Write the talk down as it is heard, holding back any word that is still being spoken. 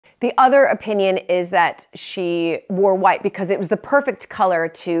The other opinion is that she wore white because it was the perfect color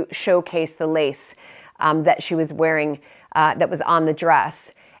to showcase the lace that she was wearing that was on the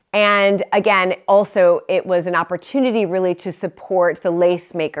dress. And again, also it was an opportunity really to support the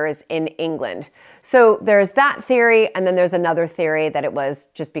lace makers in England. So there's that theory, and then there's another theory that it was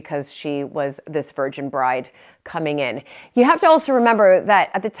just because she was this virgin bride coming in. You have to also remember that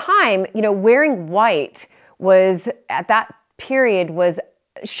at the time, wearing white was, at that period, was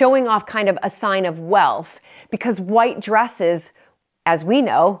showing off kind of a sign of wealth, because white dresses, as we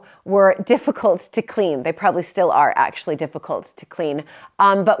know, were difficult to clean. They probably still are actually difficult to clean.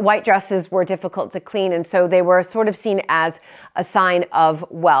 But white dresses were difficult to clean, and so they were sort of seen as a sign of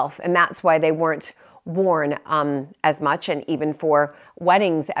wealth, and that's why they weren't worn as much, and even for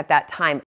weddings at that time.